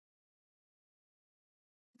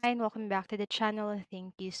Hi, and welcome back to the channel.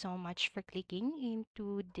 Thank you so much for clicking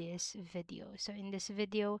into this video. So in this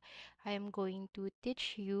video, I am going to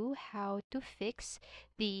teach you how to fix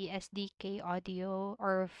the SDK audio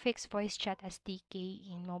or fix voice chat SDK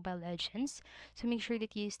in Mobile Legends. So make sure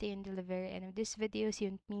that you stay and deliver end of this video so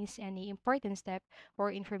you don't miss any important step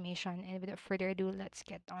or information. And without further ado, let's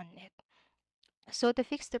get on it. So to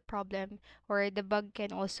fix the problem or the bug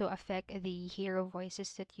can also affect the hero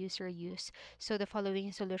voices that user use. So the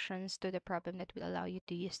following solutions to the problem that will allow you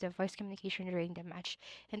to use the voice communication during the match.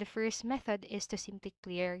 And the first method is to simply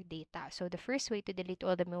clear data. So the first way to delete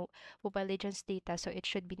all the Mobile Legends data. So it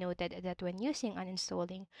should be noted that when using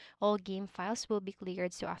uninstalling, all game files will be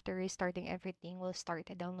cleared. So after restarting everything, will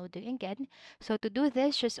start downloading again. So to do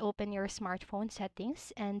this, just open your smartphone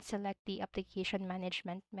settings and select the application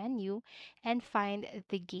management menu and find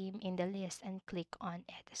the game in the list and click on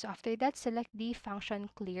it. So after that, select the function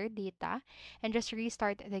clear data and just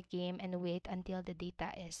restart the game and wait until the data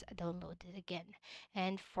is downloaded again.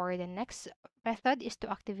 And for the next method is to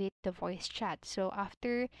activate the voice chat. So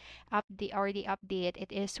after the update,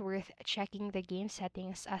 it is worth checking the game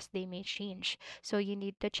settings as they may change. So you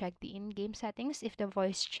need to check the in-game settings if the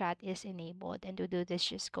voice chat is enabled. And to do this,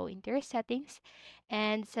 just go into your settings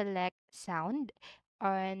and select sound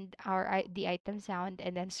and the item sound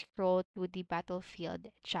and then scroll to the battlefield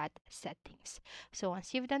chat settings. So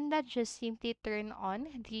once you've done that, just simply turn on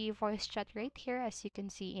the voice chat right here as you can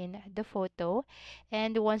see in the photo.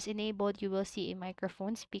 And once enabled, you will see a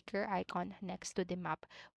microphone speaker icon next to the map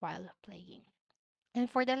while playing. And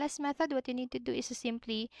for the last method, what you need to do is to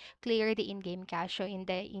simply clear the in-game cache. So in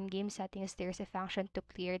the in-game settings, there's a function to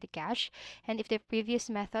clear the cache. And if the previous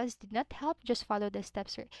methods did not help, just follow the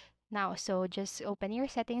steps now. So just open your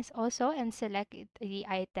settings also and select the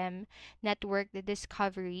item network, the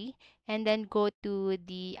discovery, and then go to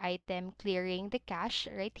the item clearing the cache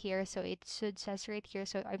right here. So it should says right here.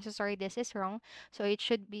 So I'm so sorry, this is wrong. So it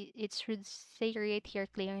should say right here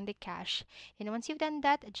clearing the cache. And once you've done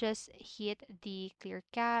that, just hit the clear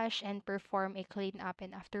cache and perform a cleanup,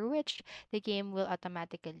 and after which the game will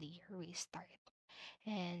automatically restart.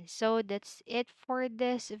 And so that's it for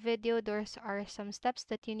this video. Those are some steps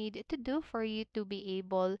that you need to do for you to be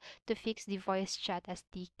able to fix the voice chat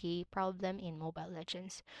SDK problem in Mobile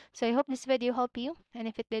Legends. So I hope this video helped you. And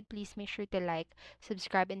if it did, please make sure to like,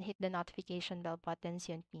 subscribe, and hit the notification bell button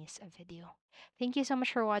so you don't miss a video. Thank you so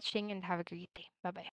much for watching and have a great day. Bye bye.